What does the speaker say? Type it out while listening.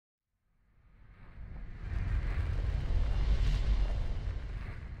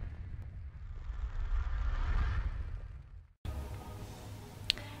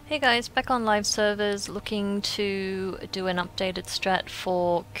Hey guys, back on live servers, looking to do an updated strat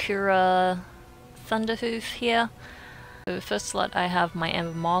for Kura Thunderhoof here. So first slot I have my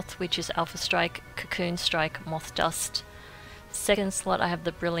Ember Moth, which is Alpha Strike, Cocoon Strike, Moth Dust. Second slot I have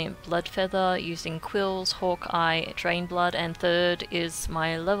the Brilliant Bloodfeather using Quills, Hawkeye, Drain Blood, and third is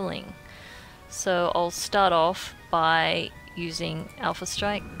my leveling. So I'll start off by using Alpha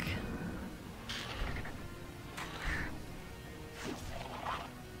Strike.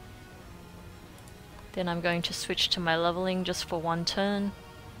 Then I'm going to switch to my leveling just for one turn.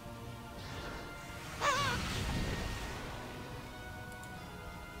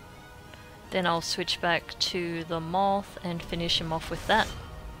 Then I'll switch back to the Moth and finish him off with that.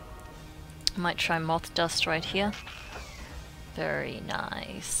 I might try Moth Dust right here. Very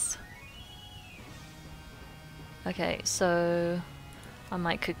nice. Okay, so I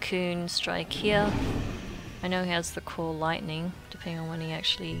might Cocoon Strike here. I know he has the Core Lightning, depending on when he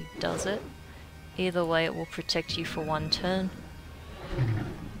actually does it. Either way, it will protect you for one turn.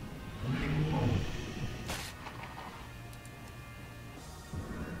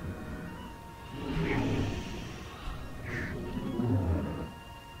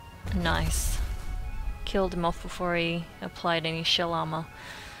 Nice. Killed him off before he applied any shell armor.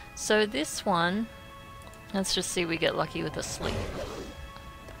 So this one, let's just see if we get lucky with a sleep.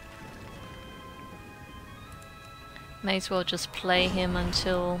 May as well just play him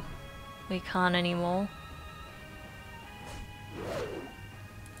until we can't anymore.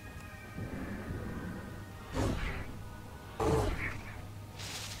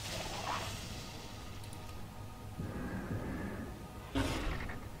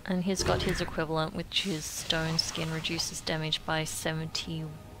 And he's got his equivalent, which is Stone Skin, reduces damage by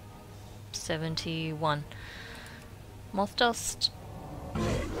 71. Moth Dust.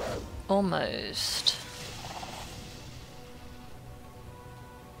 Almost.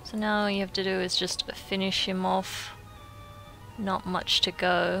 So now all you have to do is just finish him off. Not much to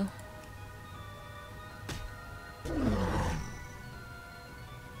go.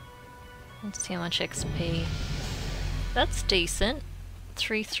 Let's see how much XP. That's decent.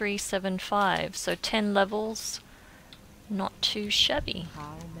 3375, so 10 levels. Not too shabby.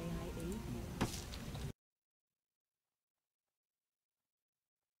 How